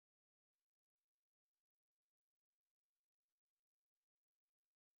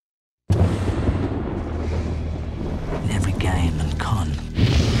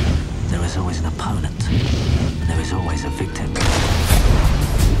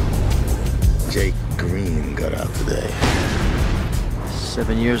Jake Green got out today.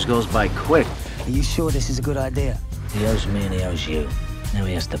 7 years goes by quick. Are you sure this is a good idea? He owes me and he owes you. Now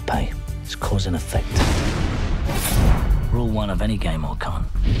he has to pay. It's cause and effect. Rule one of any game or con.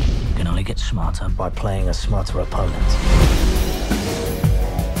 You can only get smarter by playing a smarter opponent.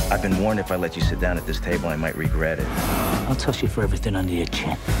 I've been warned if I let you sit down at this table, I might regret it. I'll toss you for everything under your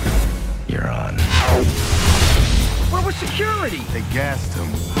chin. You're on. Where was security? They gassed him.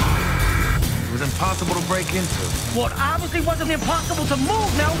 It was impossible to break into. Well, it obviously wasn't impossible to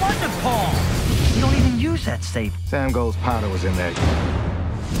move, now was it, Paul? You don't even use that safe. Sam Gold's powder was in there.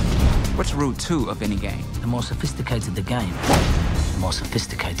 What's rule 2 of any game? The more sophisticated the game, the more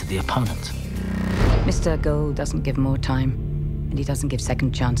sophisticated the opponent. Mr. Gold doesn't give more time, and he doesn't give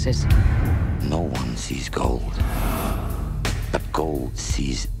second chances. No one sees gold, but gold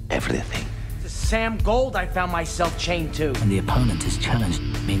sees everything. Sam Gold I found myself chained to. When the opponent is challenged,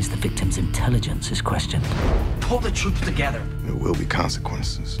 it means the victim's intelligence is questioned. Pull the troops together. There will be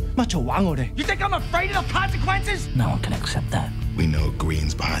consequences. You think I'm afraid of the consequences? No one can accept that. We know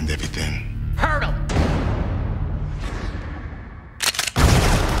Green's behind everything. Hurt him.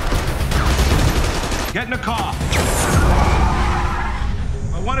 Get in the car.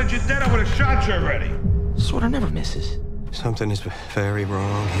 I wanted you dead, I would have shot you already. Sort of never misses. Something is very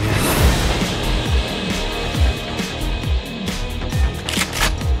wrong here.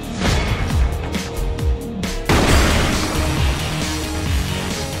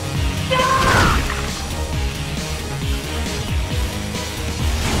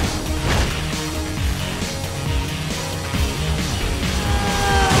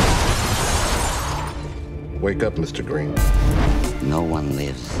 Wake up, Mr. Green. No one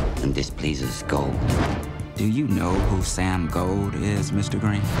lives and displeases gold. Do you know who Sam Gold is, Mr.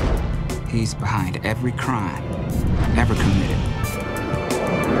 Green? He's behind every crime ever committed.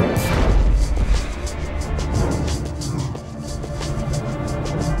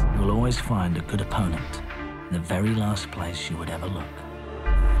 You'll always find a good opponent in the very last place you would ever look.